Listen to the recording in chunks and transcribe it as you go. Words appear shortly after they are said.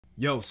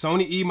Yo,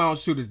 Sony E-mount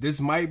shooters,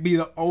 this might be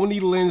the only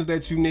lens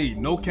that you need,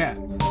 no cap.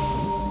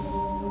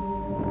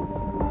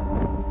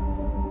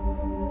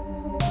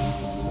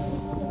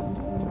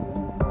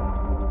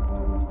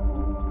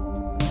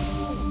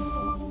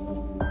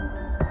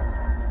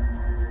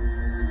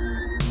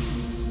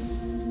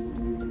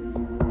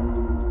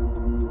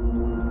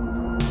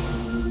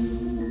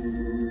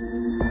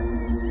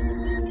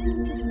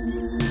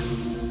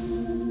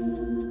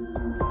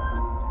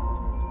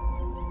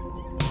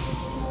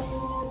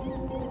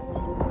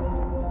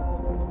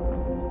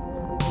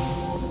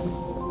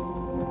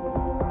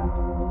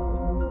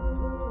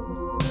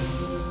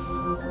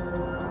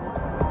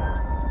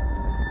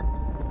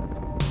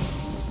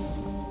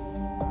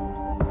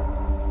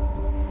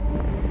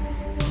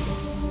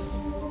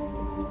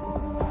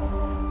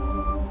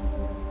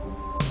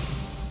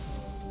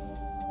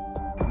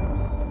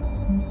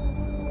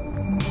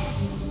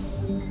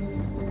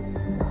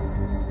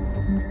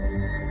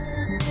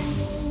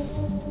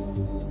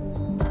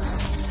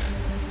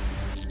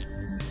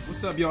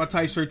 What's up, y'all?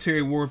 Tight shirt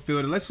Terry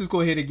Warfield. Let's just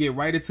go ahead and get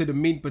right into the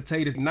meat and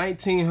potatoes.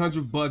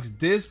 1900 bucks.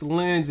 This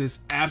lens is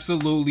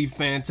absolutely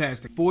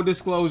fantastic. Full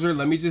disclosure,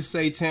 let me just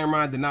say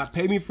Tamron did not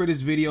pay me for this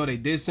video. They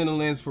did send a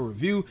lens for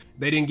review.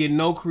 They didn't get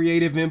no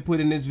creative input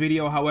in this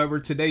video. However,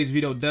 today's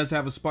video does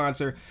have a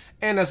sponsor,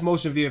 and that's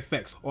Motion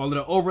VFX. All of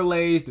the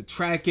overlays, the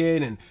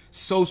tracking, and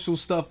social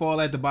stuff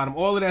all at the bottom.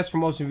 All of that's for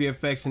Motion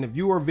VFX. And if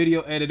you are a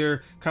video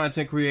editor,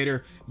 content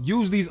creator,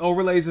 use these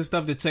overlays and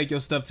stuff to take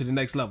your stuff to the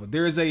next level.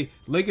 There is a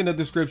link in the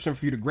description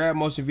for you to grab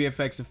Motion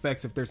VFX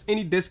effects. If there's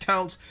any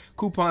discounts,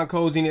 coupon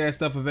codes, any of that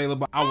stuff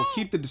available, I will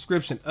keep the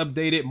description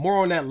updated.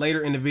 More on that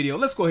later in the video.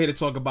 Let's go ahead and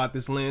talk about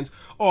this lens,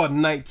 all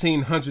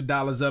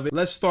 $1,900 of it.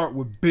 Let's start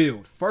with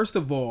build. First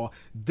of all,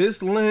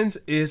 this lens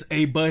is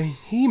a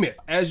behemoth.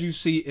 As you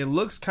see, it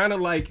looks kind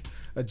of like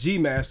a G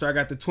Master. I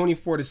got the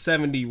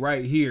 24-70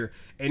 right here,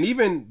 and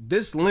even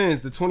this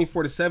lens, the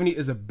 24-70,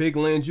 is a big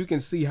lens. You can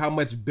see how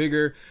much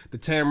bigger the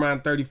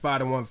Tamron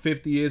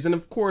 35-150 is, and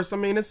of course, I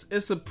mean,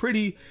 it's a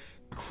pretty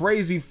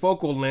crazy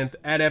focal length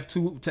at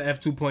f2 to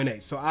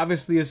f2.8. So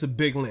obviously it's a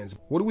big lens.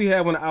 What do we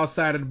have on the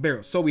outside of the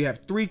barrel? So we have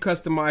 3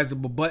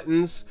 customizable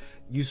buttons.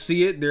 You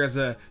see it, there's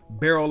a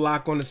barrel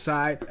lock on the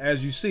side.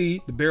 As you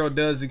see, the barrel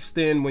does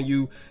extend when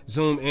you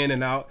zoom in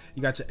and out.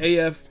 You got your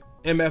AF,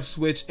 MF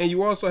switch, and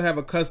you also have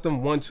a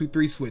custom 1, 2,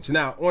 3 switch.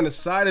 Now on the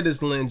side of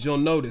this lens, you'll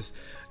notice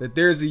that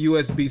there's a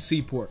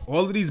USB-C port.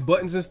 All of these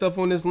buttons and stuff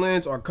on this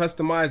lens are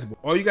customizable.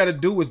 All you got to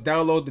do is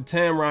download the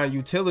Tamron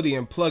utility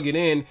and plug it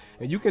in,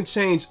 and you can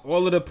change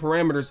all of the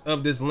parameters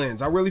of this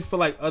lens. I really feel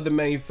like other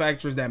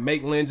manufacturers that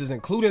make lenses,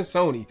 including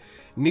Sony,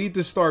 need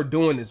to start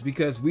doing this,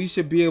 because we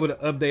should be able to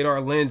update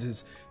our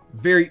lenses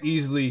very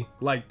easily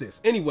like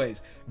this.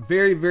 Anyways,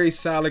 very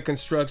solid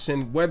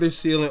construction, weather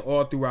sealing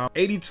all throughout.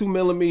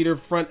 82mm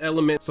front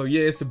element. So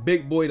yeah, it's a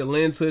big boy. The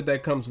lens hood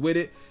that comes with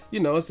it, you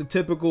know, it's a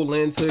typical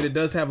lens hood. It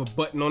does have a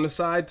button on the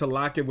side to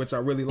lock it, which I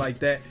really like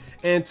that.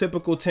 And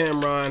typical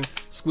Tamron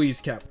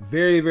squeeze cap.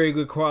 Very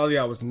good quality.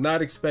 I was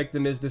not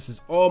expecting this. This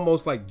is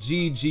almost like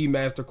G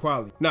Master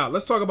quality. Now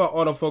let's talk about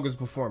autofocus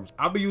performance.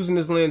 I'll be using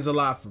this lens a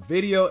lot for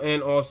video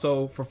and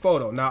also for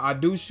photo. Now I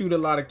do shoot a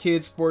lot of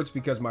kids sports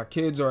because my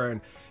kids are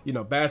in, you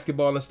know,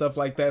 basketball and stuff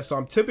like that. So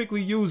I'm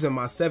typically using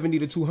my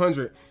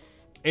 70-200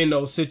 in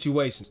those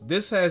situations.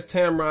 This has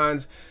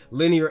Tamron's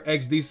linear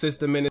XD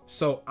system in it.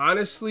 So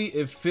honestly,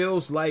 it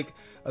feels like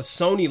a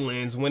Sony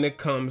lens when it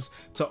comes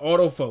to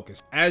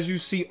autofocus. As you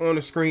see on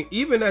the screen,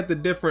 even at the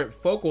different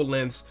focal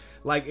lengths,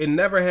 like it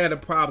never had a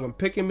problem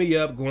picking me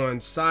up, going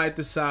side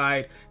to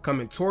side,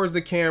 coming towards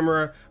the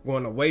camera,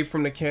 going away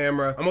from the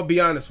camera. I'm gonna be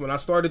honest, when I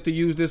started to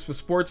use this for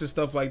sports and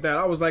stuff like that,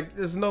 I was like,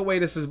 there's no way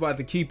this is about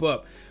to keep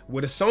up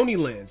with a Sony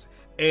lens.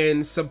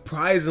 And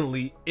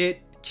surprisingly,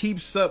 it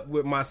keeps up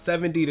with my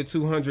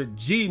 70-200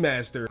 G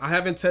Master. I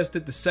haven't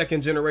tested the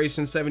second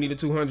generation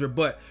 70-200,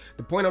 but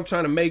the point I'm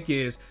trying to make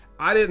is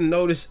I didn't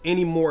notice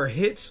any more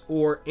hits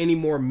or any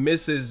more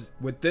misses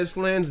with this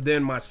lens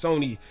than my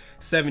Sony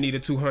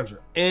 70-200.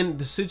 And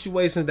the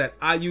situations that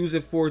I use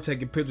it for,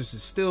 taking pictures of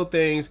still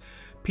things,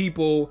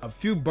 people, a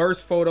few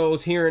burst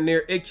photos here and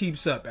there, it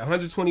keeps up at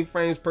 120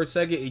 frames per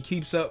second. It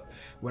keeps up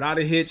without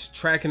a hitch,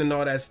 tracking and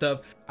all that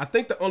stuff. I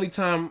think the only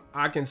time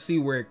I can see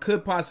where it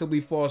could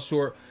possibly fall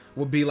short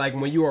would be like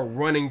when you are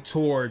running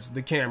towards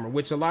the camera,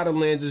 which a lot of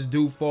lenses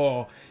do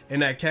fall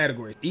in that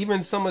category.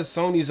 Even some of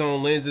Sony's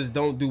own lenses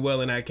don't do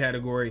well in that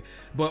category.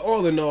 But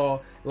all in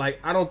all, like,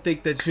 I don't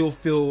think that you'll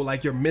feel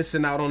like you're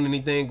missing out on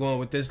anything going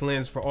with this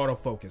lens for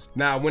autofocus.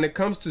 Now, when it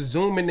comes to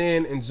zooming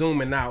in and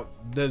zooming out,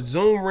 the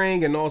zoom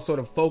ring and also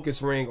the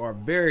focus ring are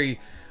very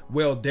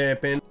well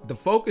dampened. The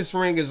focus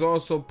ring is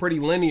also pretty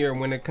linear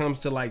when it comes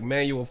to like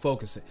manual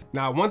focusing.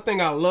 Now, one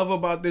thing I love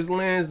about this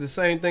lens, the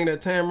same thing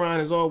that Tamron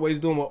is always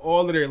doing with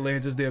all of their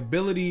lenses, the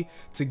ability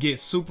to get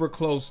super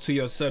close to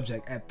your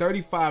subject. At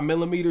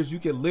 35mm, you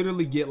can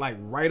literally get like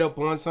right up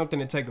on something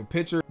and take a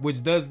picture,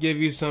 which does give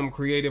you some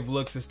creative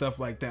looks and stuff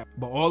like that.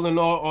 But all in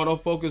all,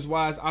 autofocus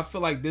wise, I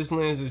feel like this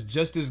lens is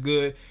just as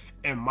good,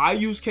 in my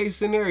use case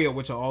scenario,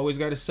 which I always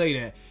got to say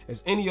that,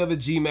 as any other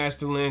G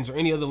Master lens or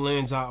any other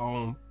lens I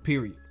own,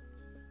 period.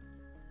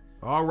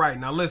 All right,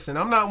 now listen,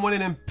 I'm not one of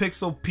them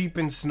pixel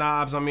peeping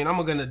snobs. I mean,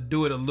 I'm gonna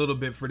do it a little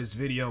bit for this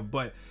video,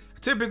 but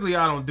typically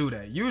I don't do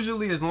that.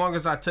 Usually, as long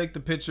as I take the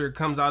picture, it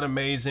comes out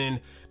amazing.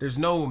 There's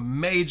no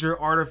major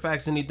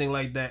artifacts, anything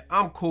like that.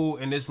 I'm cool,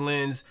 and this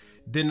lens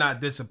did not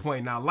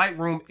disappoint. Now,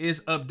 Lightroom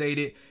is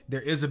updated.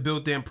 There is a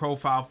built-in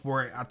profile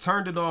for it. I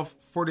turned it off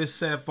for this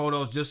set of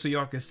photos just so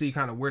y'all can see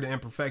kind of where the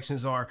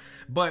imperfections are.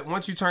 But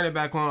once you turn it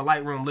back on,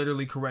 Lightroom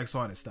literally corrects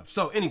all that stuff.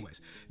 So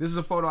anyways, this is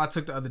a photo I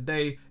took the other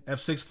day,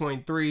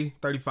 f6.3,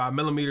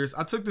 35mm.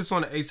 I took this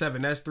on the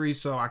A7S III,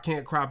 so I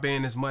can't crop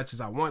in as much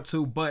as I want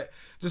to, but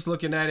just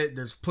looking at it,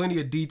 there's plenty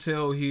of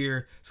detail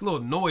here. It's a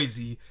little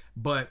noisy,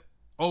 but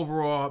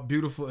overall,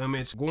 beautiful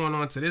image. Going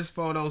on to this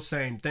photo,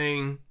 same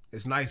thing.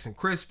 It's nice and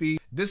crispy.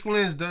 This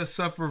lens does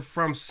suffer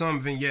from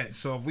some vignettes.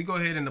 So if we go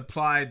ahead and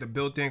apply the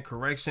built-in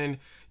correction,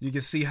 you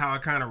can see how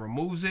it kind of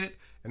removes it.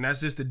 And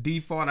that's just the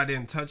default. I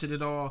didn't touch it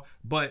at all.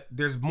 But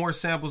there's more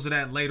samples of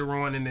that later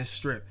on in this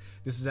strip.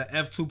 This is at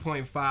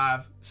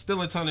f2.5.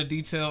 Still a ton of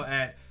detail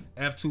at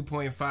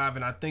f2.5.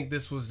 And I think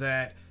this was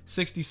at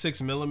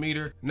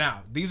 66mm.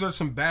 Now, these are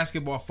some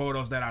basketball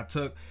photos that I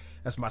took.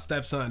 That's my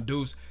stepson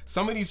Deuce.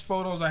 Some of these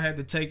photos I had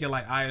to take at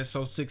like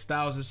ISO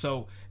 6000,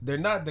 so they're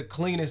not the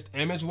cleanest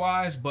image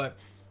wise, but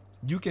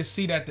you can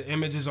see that the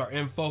images are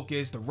in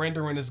focus. The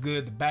rendering is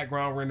good. The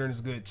background rendering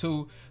is good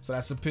too. So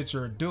that's a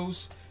picture of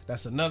Deuce.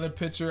 That's another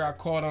picture. I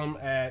caught him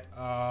at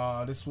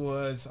this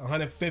was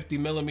 150mm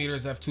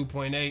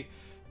f2.8,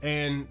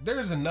 and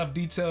there's enough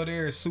detail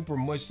there. It's super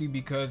mushy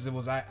because it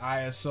was at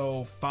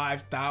ISO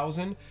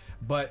 5000,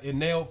 but it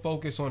nailed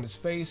focus on his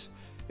face.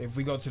 If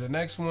we go to the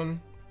next one,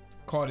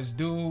 caught this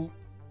dude,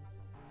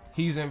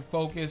 he's in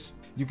focus.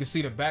 You can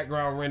see the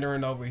background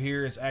rendering over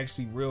here is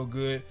actually real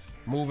good.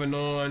 Moving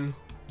on,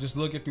 just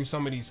looking through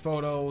some of these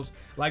photos,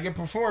 like it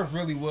performs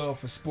really well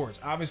for sports.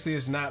 Obviously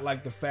it's not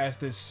like the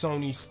fastest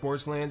Sony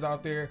sports lens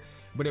out there,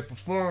 but it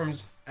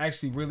performs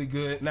actually really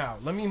good. Now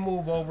let me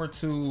move over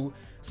to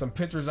some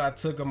pictures I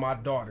took of my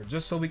daughter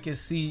just so we can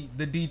see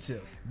the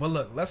detail. But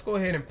look, let's go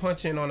ahead and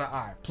punch in on the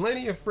eye.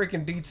 Plenty of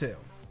freaking detail.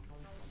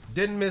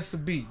 Didn't miss a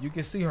beat. You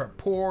can see her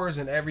pores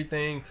and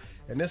everything.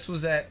 And this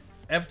was at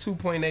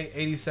f2.8,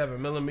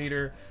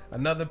 87mm.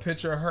 Another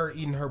picture of her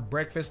eating her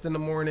breakfast in the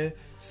morning.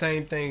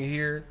 Same thing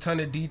here. Ton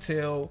of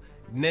detail.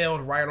 Nailed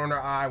right on her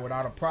eye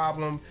without a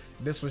problem.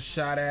 This was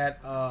shot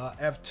at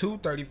f2,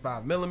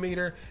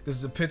 35mm. This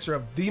is a picture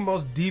of the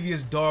most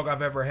devious dog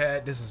I've ever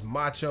had. This is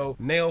Macho.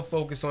 Nail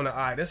focus on the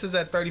eye. This is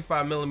at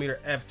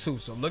 35mm f2.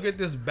 So look at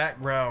this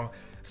background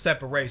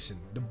separation.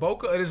 The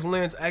bokeh of this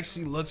lens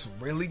actually looks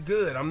really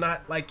good. I'm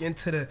not like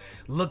into the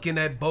looking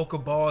at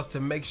bokeh balls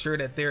to make sure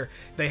that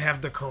they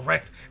have the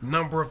correct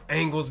number of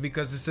angles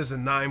because this is a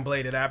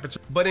 9-bladed aperture.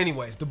 But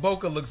anyways, the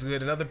bokeh looks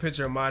good. Another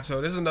picture of Macho.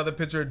 This is another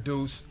picture of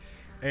Deuce,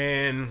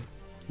 and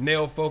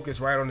nail focus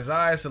right on his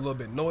eyes. A little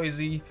bit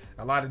noisy.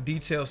 A lot of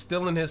detail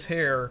still in his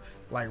hair,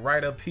 like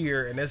right up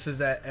here. And this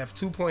is at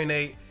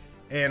f2.8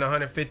 and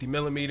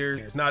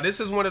 150mm. Now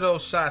this is one of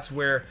those shots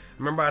where,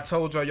 remember I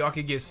told y'all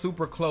could get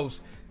super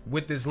close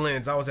with this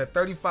lens. I was at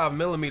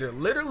 35mm,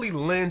 literally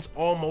lens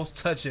almost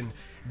touching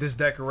this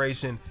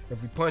decoration.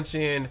 If we punch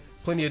in,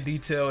 plenty of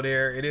detail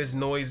there. It is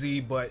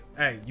noisy, but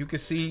hey, you can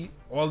see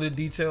all the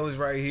detail is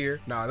right here.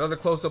 Now another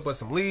close-up of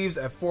some leaves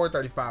at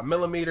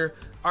 35mm.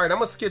 All right, I'm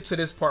gonna skip to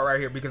this part right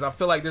here because I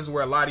feel like this is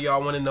where a lot of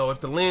y'all want to know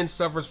if the lens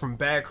suffers from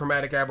bad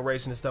chromatic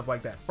aberration and stuff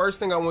like that. First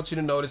thing I want you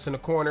to notice in the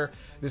corner,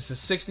 this is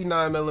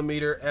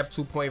 69mm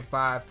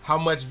f2.5, how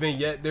much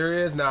vignette there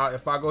is. Now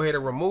if I go ahead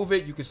and remove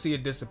it, you can see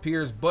it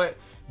disappears, but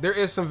there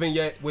is some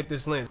vignette with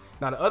this lens.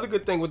 Now the other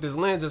good thing with this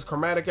lens is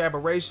chromatic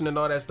aberration and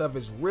all that stuff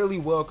is really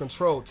well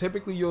controlled.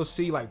 Typically you'll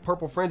see like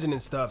purple fringing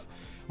and stuff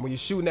when you're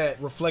shooting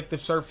at reflective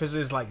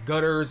surfaces like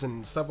gutters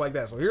and stuff like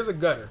that. So here's a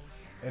gutter,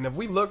 and if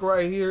we look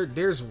right here,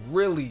 there's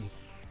really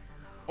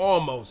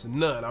almost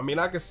none. I mean,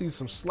 I can see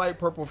some slight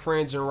purple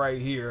fringing right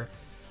here,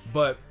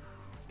 but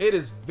it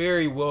is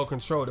very well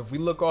controlled. If we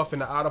look off in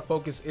the out of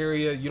focus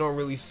area, you don't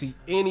really see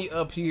any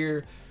up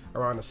here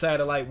around the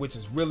satellite, which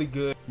is really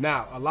good.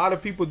 Now, a lot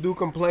of people do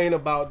complain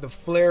about the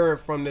flaring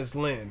from this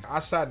lens. I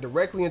shot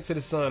directly into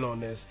the sun on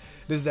this.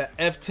 This is at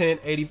f10,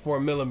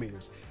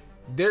 84mm.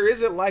 There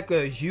isn't like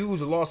a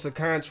huge loss of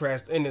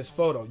contrast in this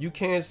photo. You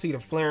can see the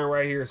flaring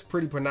right here. It's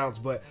pretty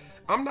pronounced, but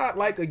I'm not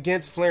like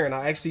against flaring.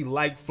 I actually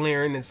like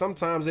flaring, and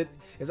sometimes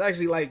it's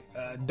actually like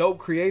a dope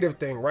creative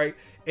thing, right?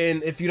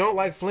 And if you don't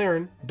like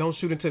flaring, don't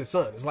shoot into the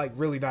sun. It's like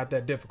really not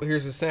that difficult.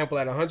 Here's a sample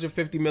at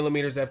 150mm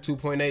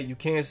f2.8. You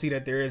can see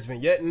that there is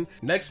vignetting.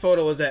 Next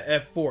photo is at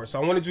f4.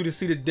 So I wanted you to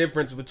see the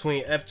difference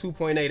between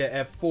f2.8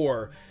 and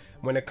f4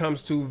 when it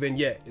comes to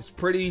vignette. It's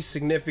pretty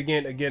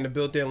significant. Again, the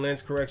built-in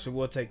lens correction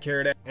will take care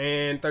of that.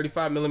 And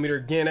 35mm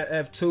again at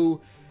f2.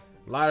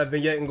 A lot of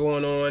vignetting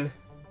going on.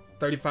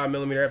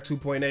 35mm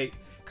f2.8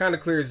 kind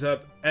of clears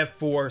up.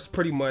 F4 is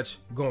pretty much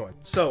gone.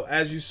 So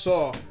as you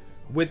saw,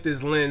 with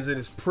this lens. It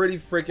is pretty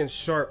freaking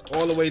sharp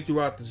all the way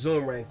throughout the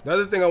zoom range. The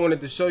other thing I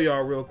wanted to show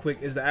y'all real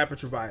quick is the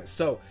aperture bias.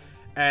 So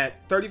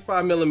at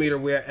 35mm,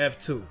 we're at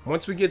f2.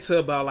 Once we get to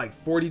about like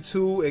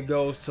 42, it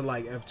goes to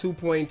like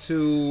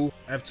f2.2,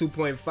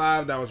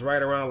 f2.5. That was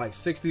right around like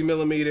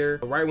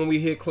 60mm. Right when we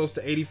hit close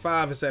to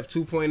 85, it's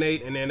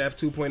f2.8, and then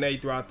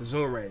f2.8 throughout the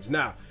zoom range.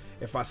 Now,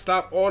 if I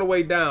stop all the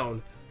way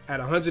down at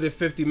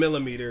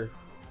 150mm,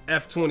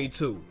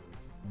 f22.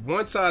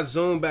 Once I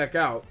zoom back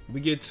out, we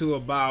get to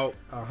about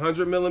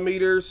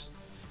 100mm,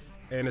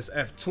 and it's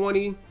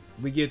f20.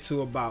 We get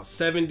to about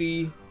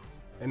 70,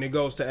 and it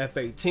goes to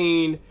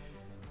f18.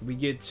 We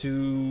get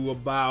to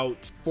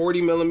about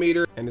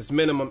 40mm, and it's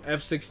minimum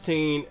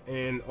f16,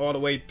 and all the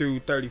way through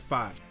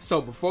 35.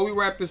 So before we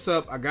wrap this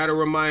up, I gotta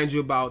remind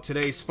you about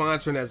today's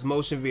sponsor, and that's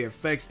Motion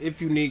VFX.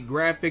 If you need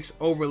graphics,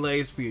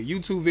 overlays for your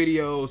YouTube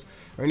videos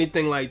or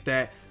anything like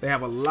that, they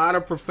have a lot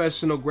of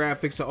professional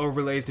graphics and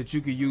overlays that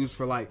you could use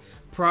for like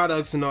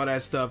products and all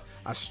that stuff.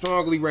 I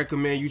strongly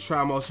recommend you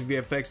try Motion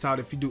VFX out.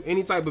 If you do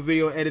any type of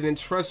video editing,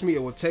 trust me,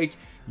 it will take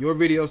your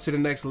videos to the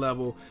next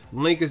level.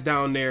 Link is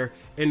down there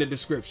in the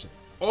description.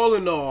 All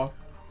in all,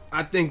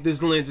 I think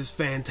this lens is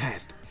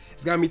fantastic.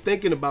 It's got me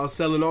thinking about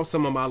selling off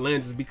some of my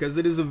lenses because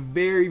it is a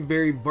very,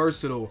 very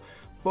versatile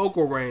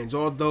focal range,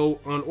 although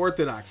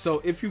unorthodox.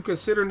 So if you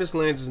consider this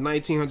lens is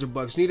 1900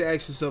 bucks, you need to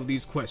ask yourself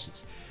these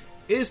questions.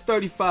 Is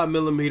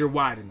 35mm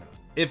wide enough?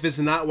 If it's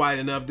not wide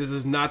enough, this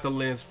is not the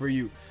lens for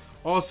you.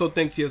 Also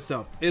think to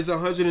yourself, is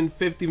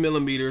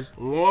 150mm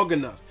long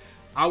enough?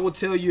 I will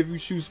tell you, if you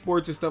shoot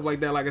sports and stuff like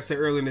that, like I said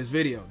earlier in this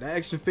video, that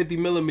extra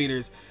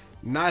 50mm,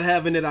 not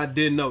having it, I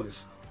did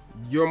notice.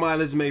 Your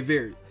mileage may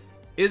vary.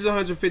 Is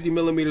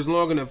 150mm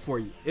long enough for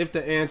you? If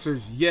the answer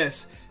is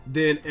yes,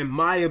 then in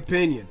my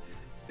opinion,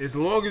 as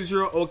long as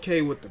you're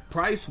okay with the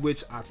price,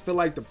 which I feel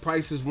like the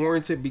price is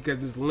warranted because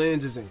this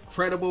lens is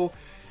incredible,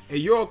 and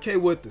you're okay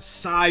with the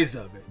size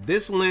of it,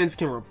 this lens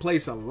can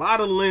replace a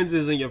lot of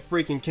lenses in your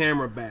freaking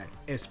camera bag.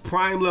 It's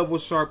prime level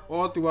sharp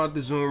all throughout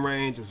the zoom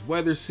range. It's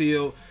weather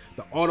sealed.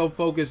 The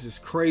autofocus is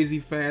crazy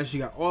fast. You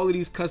got all of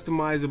these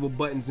customizable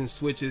buttons and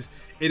switches.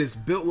 It is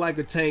built like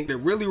a tank. It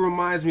really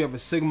reminds me of a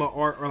Sigma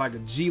Art or like a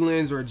G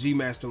lens or a G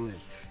Master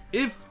lens.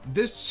 If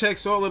this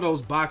checks all of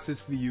those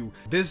boxes for you,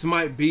 this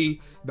might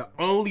be the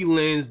only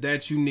lens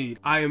that you need.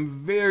 I am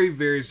very,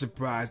 very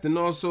surprised and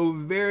also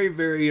very,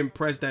 very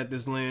impressed at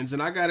this lens.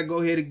 And I got to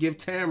go ahead and give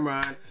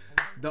Tamron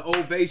the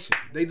ovation.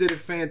 They did a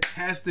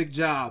fantastic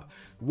job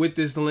with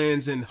this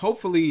lens, and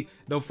hopefully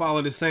they'll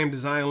follow the same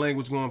design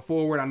language going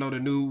forward. I know the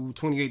new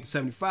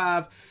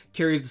 28-75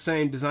 carries the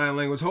same design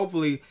language.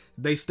 Hopefully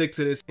they stick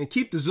to this and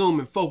keep the zoom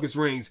and focus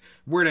rings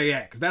where they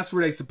at, because that's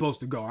where they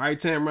supposed to go. All right,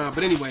 Tamron.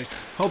 But anyways,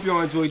 hope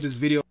y'all enjoyed this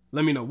video.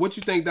 Let me know what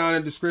you think down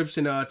in the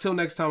description. Till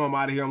next time, I'm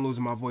out of here. I'm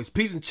losing my voice.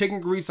 Peace and chicken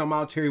grease. I'm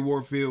out, Terry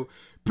Warfield.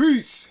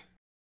 Peace.